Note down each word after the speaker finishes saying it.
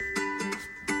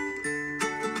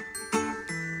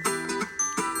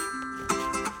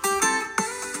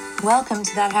Welcome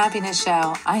to That Happiness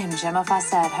Show. I am Gemma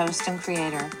Fawcett, host and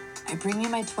creator. I bring you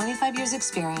my 25 years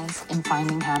experience in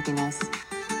finding happiness.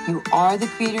 You are the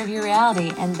creator of your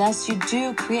reality, and thus you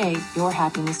do create your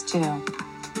happiness too.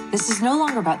 This is no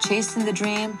longer about chasing the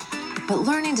dream, but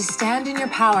learning to stand in your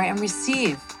power and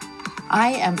receive.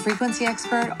 I am frequency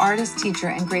expert, artist, teacher,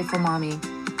 and grateful mommy,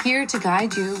 here to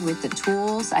guide you with the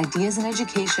tools, ideas, and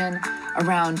education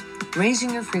around raising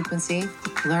your frequency,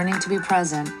 learning to be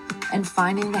present, and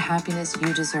finding the happiness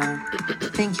you deserve.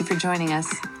 Thank you for joining us.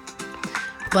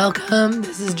 Welcome.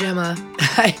 This is Gemma.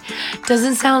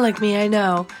 Doesn't sound like me, I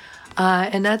know.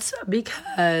 And that's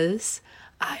because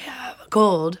I have a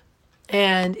cold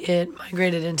and it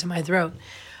migrated into my throat.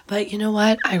 But you know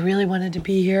what? I really wanted to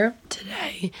be here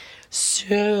today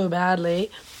so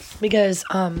badly because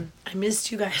I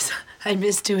missed you guys. I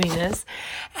missed doing this.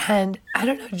 And I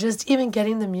don't know, just even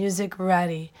getting the music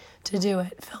ready to do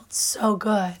it felt so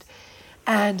good.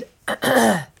 And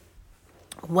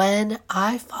when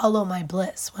I follow my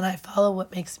bliss, when I follow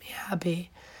what makes me happy,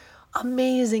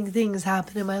 amazing things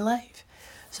happen in my life.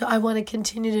 So I want to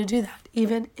continue to do that,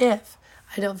 even if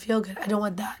I don't feel good. I don't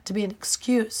want that to be an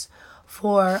excuse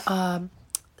for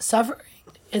suffering.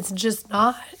 It's just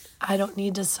not. I don't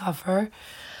need to suffer.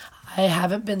 I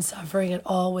haven't been suffering at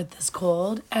all with this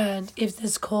cold. And if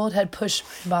this cold had pushed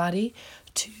my body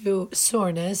to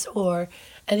soreness or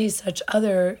any such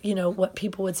other, what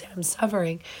people would say I'm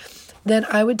suffering, then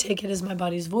I would take it as my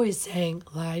body's voice saying,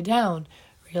 lie down,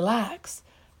 relax,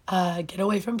 get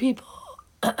away from people,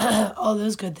 all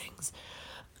those good things.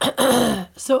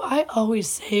 So I always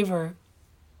savor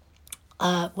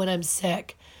when I'm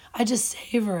sick. I just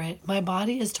savor it. My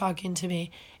body is talking to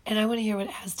me, and I want to hear what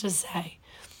it has to say.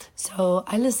 So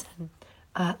I listen.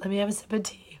 Let me have a sip of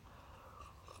tea.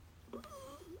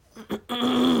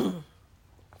 I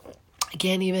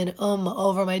can't even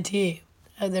over my tea.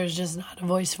 There's just not a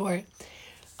voice for it.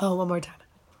 Oh, one more time.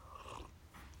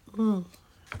 Oh,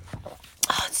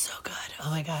 it's so good. Oh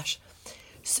my gosh.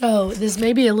 So this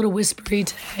may be a little whispery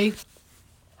today,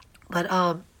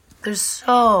 but there's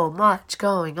so much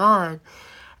going on.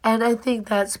 And I think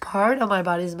that's part of my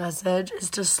body's message is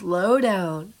to slow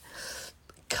down,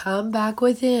 come back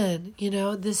within.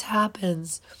 This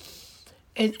happens.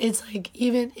 It's like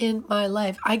even in my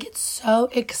life, I get so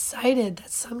excited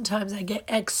that sometimes I get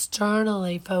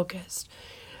externally focused.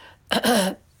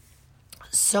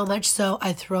 So much so,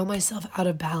 I throw myself out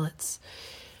of balance.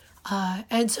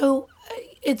 And so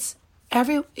it's I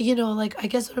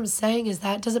guess what I'm saying is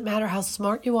that it doesn't matter how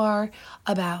smart you are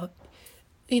about,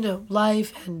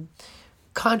 life and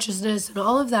consciousness and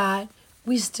all of that.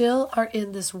 We still are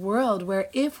in this world where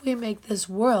if we make this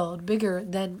world bigger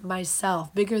than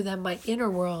myself, bigger than my inner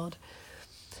world,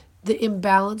 the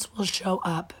imbalance will show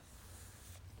up.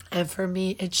 And for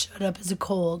me, it showed up as a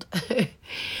cold.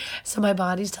 So my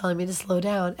body's telling me to slow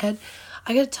down. And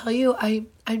I got to tell you,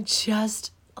 I'm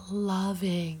just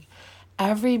loving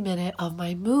every minute of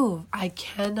my move. I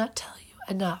cannot tell you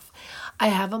enough. I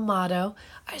have a motto.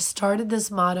 I started this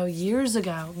motto years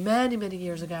ago, many, many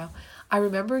years ago. I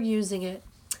remember using it.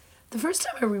 The first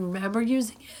time I remember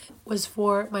using it was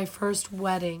for my first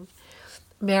wedding,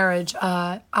 marriage.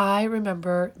 I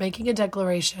remember making a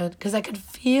declaration because I could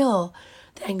feel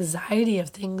the anxiety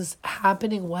of things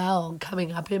happening well,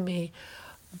 coming up in me,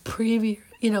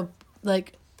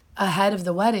 ahead of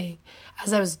the wedding,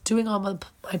 as I was doing all my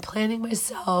planning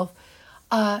myself.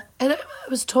 And I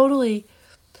was totally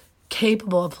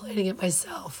capable of planning it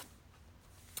myself.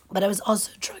 But I was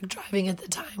also drunk driving at the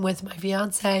time with my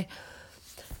fiance.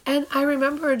 And I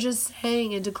remember just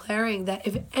saying and declaring that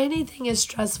if anything is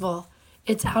stressful,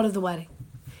 it's out of the wedding.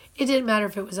 It didn't matter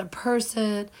if it was a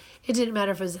person. It didn't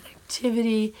matter if it was an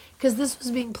activity. Because this was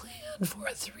being planned for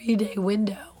a 3-day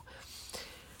window.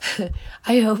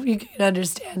 I hope you can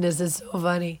understand this. It's so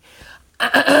funny.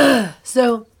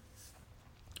 So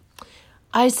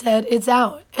I said, it's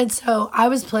out. And so I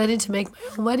was planning to make my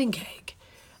own wedding cake.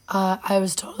 I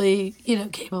was totally,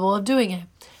 capable of doing it.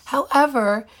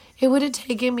 However, it would have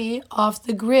taken me off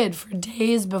the grid for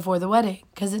days before the wedding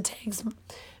because it takes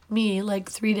me like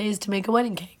 3 days to make a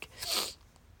wedding cake.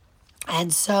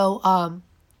 And so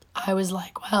I was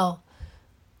like, well,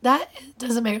 that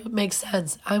doesn't make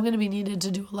sense. I'm going to be needed to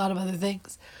do a lot of other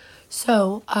things.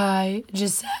 So I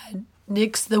just said,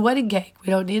 nix the wedding cake. We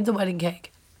don't need the wedding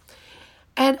cake.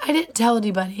 And I didn't tell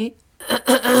anybody.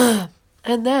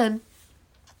 And then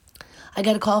I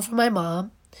got a call from my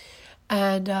mom.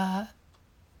 And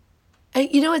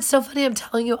it's so funny I'm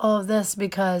telling you all of this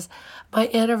because my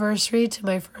anniversary to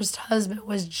my first husband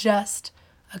was just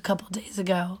a couple days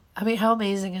ago. I mean, how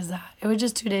amazing is that? It was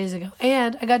just 2 days ago.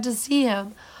 And I got to see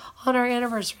him on our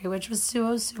anniversary, which was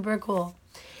so super cool.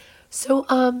 So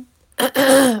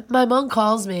my mom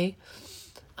calls me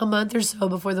a month or so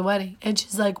before the wedding, and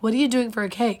she's like, "What are you doing for a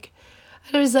cake?"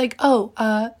 And I was like,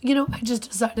 I just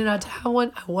decided not to have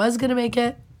one. I was going to make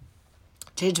it.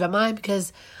 Changed my mind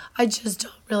because I just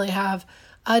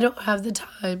I don't have the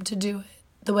time to do it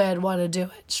the way I'd want to do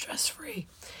it, stress-free.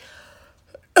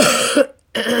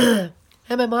 And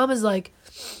my mom is like,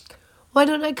 "Why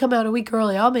don't I come out a week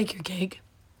early? I'll make your cake."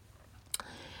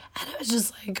 And I was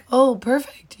just like, "Oh,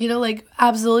 perfect.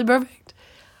 Absolutely perfect."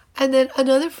 And then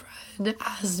another friend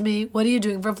asked me, "What are you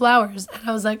doing for flowers?" And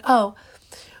I was like, "Oh,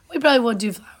 we probably won't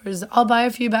do flowers. I'll buy a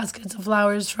few baskets of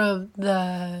flowers from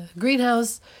the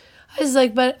greenhouse." I was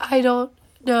like, "But I don't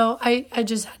know. I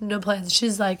just had no plans."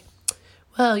 She's like,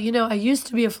 "Well, I used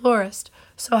to be a florist,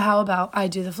 so how about I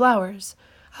do the flowers?"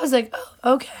 I was like,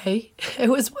 "Oh, okay." It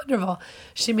was wonderful.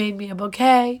 She made me a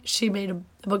bouquet. She made a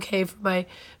bouquet for my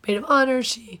maid of honor.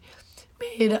 She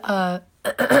made a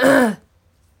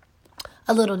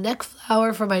little neck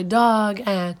flower for my dog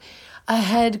and a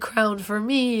head crown for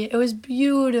me. It was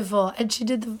beautiful. And she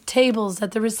did the tables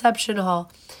at the reception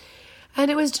hall. And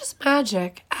it was just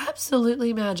magic.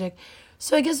 Absolutely magic.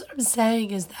 So I guess what I'm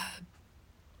saying is that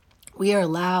we are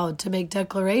allowed to make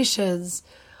declarations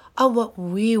on what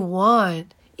we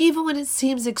want, even when it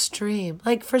seems extreme.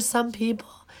 Like for some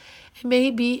people, it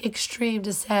may be extreme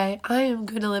to say, "I am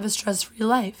going to live a stress-free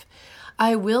life.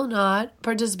 I will not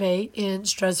participate in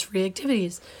stress-free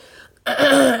activities."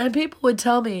 And people would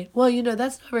tell me, "Well,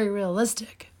 that's not very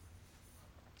realistic."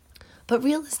 But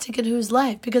realistic in whose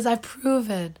life? Because I've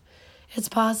proven it's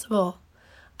possible.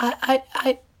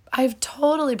 I've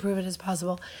totally proven it's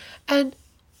possible. And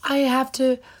I have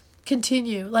to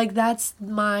continue. That's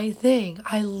my thing.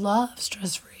 I love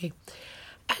stress-free.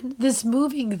 And this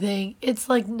moving thing, it's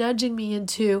like nudging me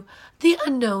into the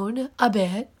unknown a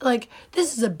bit.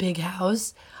 This is a big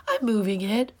house. I'm moving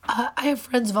it. I have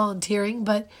friends volunteering,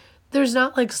 but there's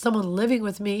not someone living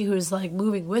with me who's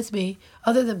moving with me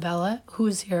other than Bella,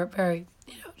 who's here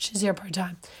she's here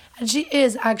part-time. And she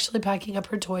is actually packing up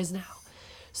her toys now.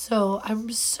 So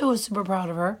I'm so super proud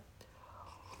of her.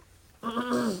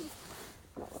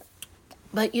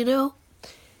 But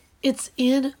it's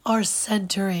in our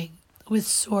centering with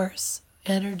source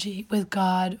energy, with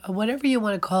God, or whatever you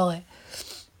want to call it,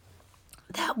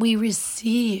 that we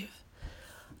receive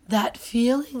that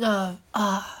feeling of,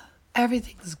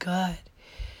 everything's good.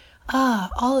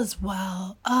 All is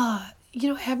well. I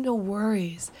have no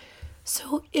worries.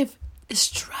 So if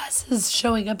stress is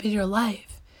showing up in your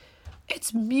life,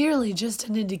 it's merely just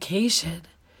an indication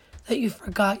that you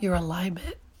forgot your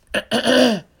alignment.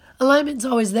 Alignment's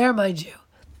always there, mind you.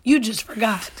 You just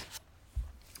forgot.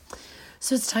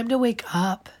 So it's time to wake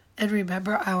up and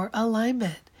remember our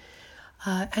alignment.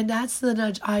 And that's the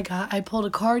nudge I got. I pulled a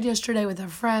card yesterday with a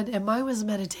friend, and mine was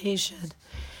meditation.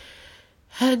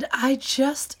 And I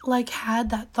just had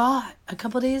that thought a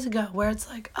couple days ago where it's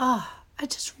I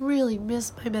just really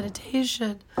miss my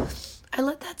meditation. I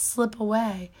let that slip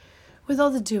away with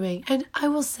all the doing. And I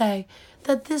will say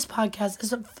that this podcast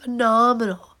is a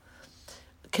phenomenal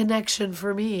connection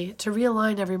for me to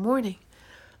realign every morning.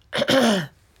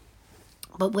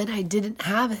 But when I didn't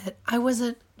have it, I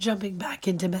wasn't jumping back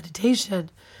into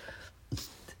meditation,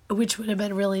 which would have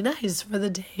been really nice for the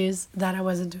days that I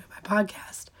wasn't doing my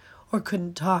podcast or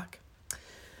couldn't talk.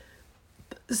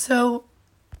 So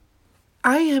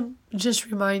I am just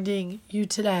reminding you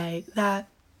today that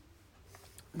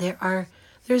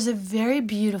there's a very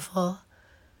beautiful,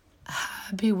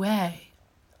 happy way,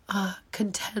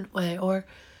 content way, or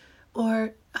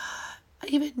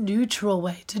even neutral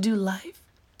way to do life,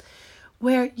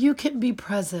 where you can be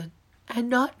present and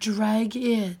not drag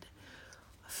in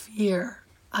fear,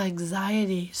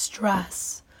 anxiety,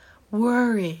 stress,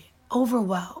 worry,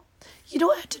 overwhelm. You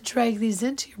don't have to drag these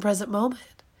into your present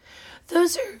moment.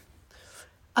 Those are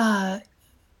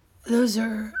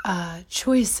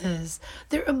choices.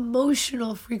 They're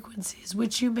emotional frequencies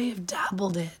which you may have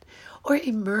dabbled in or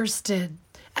immersed in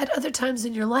at other times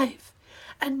in your life.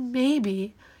 And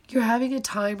maybe you're having a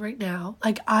time right now,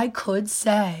 I could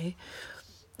say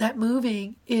that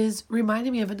moving is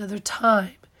reminding me of another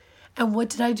time. And what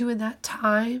did I do in that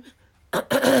time?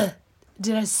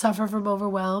 Did I suffer from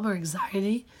overwhelm or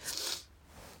anxiety?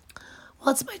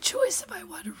 Well, it's my choice if I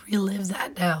want to relive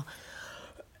that now.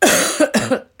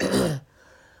 I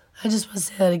just want to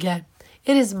say that again.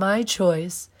 It is my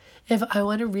choice if I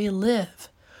want to relive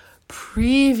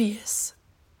previous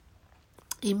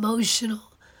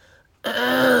emotional,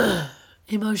 what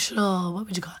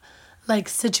would you call it?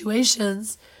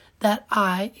 Situations that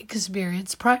I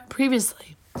experienced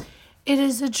previously. It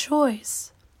is a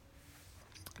choice.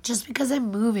 Just because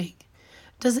I'm moving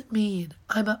doesn't mean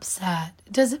I'm upset.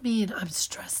 It doesn't mean I'm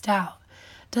stressed out.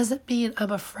 It doesn't mean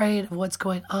I'm afraid of what's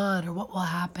going on or what will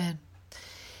happen.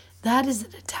 That is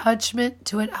an attachment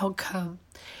to an outcome.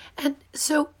 And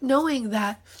so knowing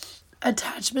that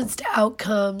attachments to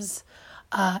outcomes,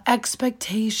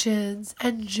 expectations,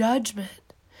 and judgment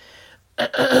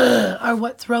are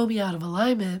what throw me out of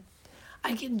alignment,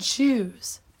 I can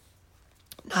choose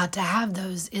not to have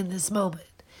those in this moment.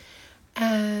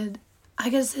 And I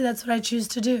gotta say, that's what I choose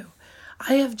to do.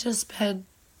 I have just been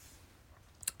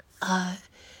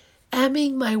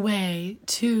emming my way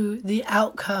to the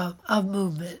outcome of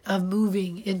movement, of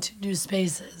moving into new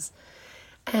spaces.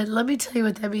 And let me tell you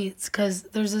what that means, because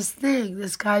there's this thing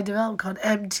this guy developed called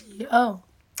MTO.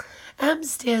 M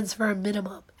stands for a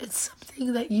minimum. It's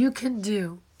something that you can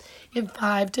do in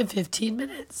 5 to 15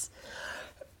 minutes.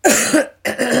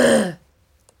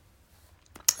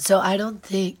 So I don't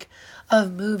think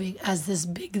of moving as this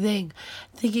big thing,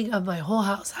 thinking of my whole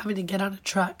house having to get on a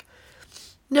truck.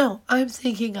 No, I'm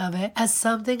thinking of it as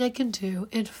something I can do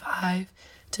in 5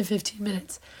 to 15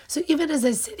 minutes. So even as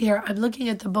I sit here, I'm looking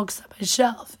at the books on my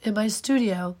shelf in my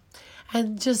studio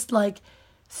and just like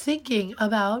thinking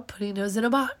about putting those in a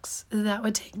box. And that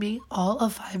would take me all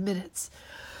of 5 minutes.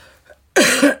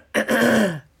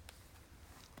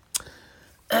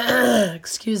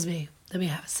 Excuse me. Let me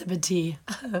have a sip of tea.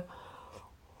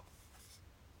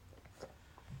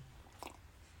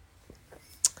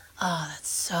 Oh, that's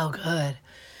so good.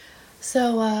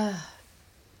 So,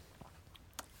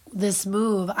 this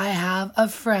move, I have a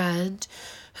friend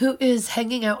who is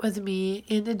hanging out with me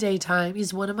in the daytime.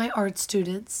 He's one of my art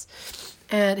students,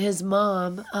 and his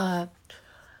mom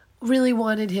really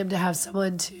wanted him to have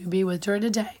someone to be with during the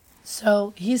day.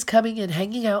 So he's coming and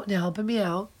hanging out and helping me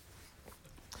out.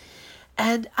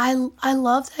 And I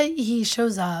love that he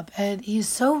shows up and he's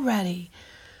so ready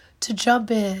to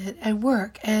jump in and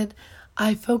work. And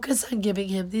I focus on giving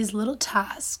him these little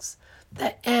tasks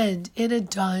that end in a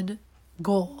done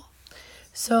goal.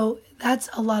 So that's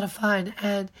a lot of fun.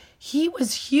 And he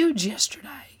was huge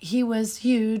yesterday. He was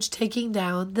huge taking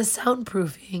down the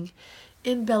soundproofing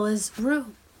in Bella's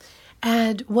room.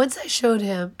 And once I showed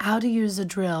him how to use a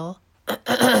drill,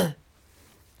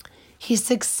 he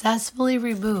successfully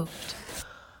removed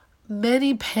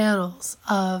many panels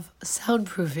of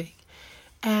soundproofing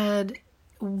and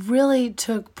really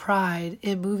took pride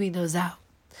in moving those out.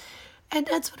 And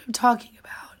that's what I'm talking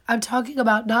about. I'm talking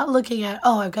about not looking at,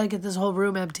 oh, I've got to get this whole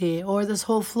room empty or this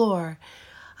whole floor.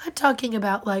 I'm talking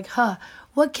about like,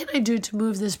 what can I do to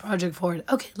move this project forward?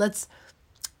 Okay, let's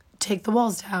take the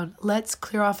walls down. Let's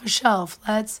clear off a shelf.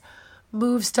 Let's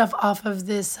move stuff off of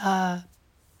this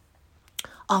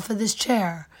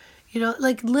chair. You know,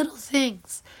 like little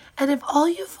things. And if all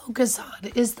you focus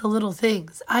on is the little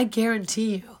things, I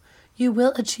guarantee you, you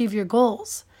will achieve your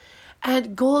goals.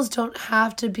 And goals don't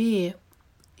have to be,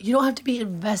 you don't have to be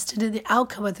invested in the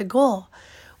outcome of the goal.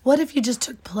 What if you just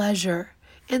took pleasure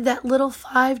in that little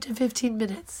 5 to 15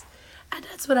 minutes? And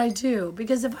that's what I do.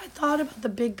 Because if I thought about the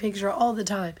big picture all the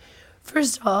time,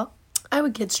 first of all, I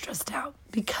would get stressed out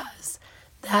because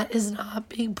that is not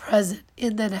being present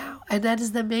in the now. And that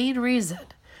is the main reason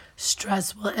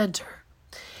stress will enter.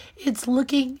 It's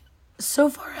looking so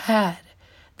far ahead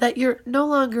that you're no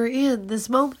longer in this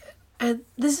moment. And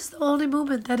this is the only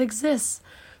moment that exists.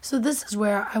 So this is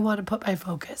where I want to put my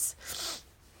focus.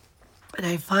 And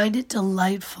I find it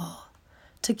delightful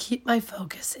to keep my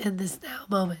focus in this now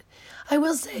moment. I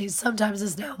will say sometimes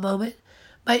this now moment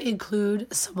might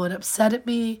include someone upset at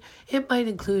me. It might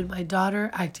include my daughter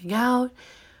acting out.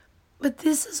 But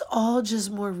this is all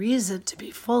just more reason to be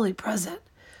fully present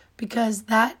because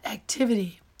that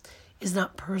activity is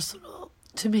not personal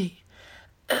to me.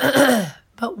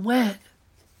 But when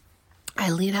I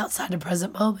lean outside the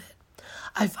present moment,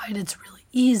 I find it's really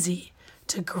easy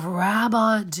to grab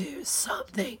onto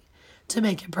something to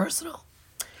make it personal.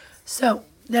 So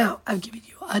now I've given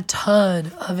you a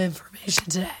ton of information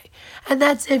today. And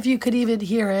that's if you could even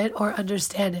hear it or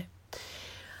understand it.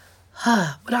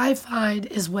 What I find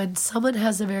is when someone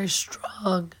has a very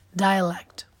strong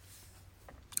dialect,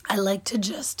 I like to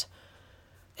just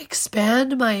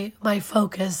expand my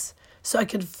focus so I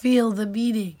can feel the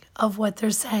meaning of what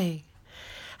they're saying.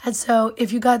 And so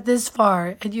if you got this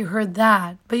far and you heard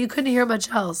that, but you couldn't hear much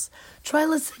else, try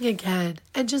listening again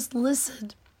and just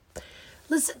listen.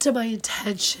 Listen to my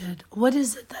intention. What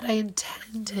is it that I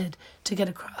intended to get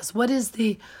across? What is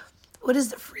the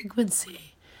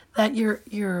frequency that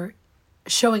you're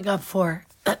showing up for?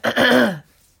 And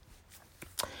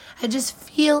just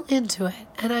feel into it.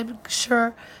 And I'm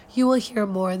sure you will hear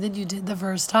more than you did the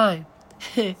first time.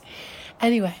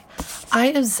 Anyway, I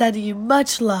am sending you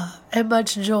much love and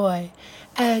much joy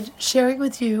and sharing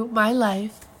with you my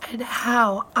life and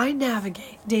how I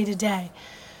navigate day to day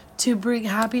to bring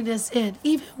happiness in,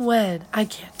 even when I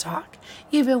can't talk,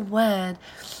 even when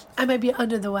I might be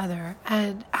under the weather.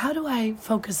 And how do I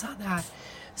focus on that?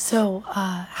 So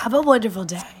have a wonderful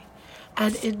day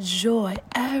and enjoy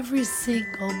every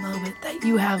single moment that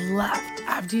you have left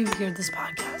after you hear this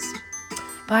podcast.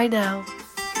 Bye now.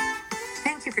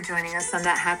 Thank you for joining us on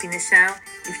That Happiness Show.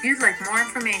 If you'd like more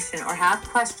information or have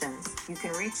questions, you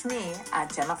can reach me at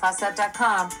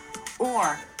GemmaFawcett.com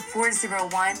or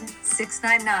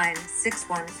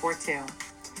 401-699-6142.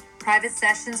 Private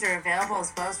sessions are available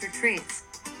as well as retreats.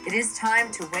 It is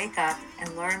time to wake up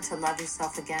and learn to love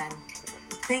yourself again.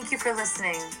 Thank you for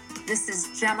listening. This is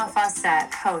Gemma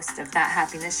Fawcett, host of That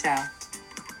Happiness Show.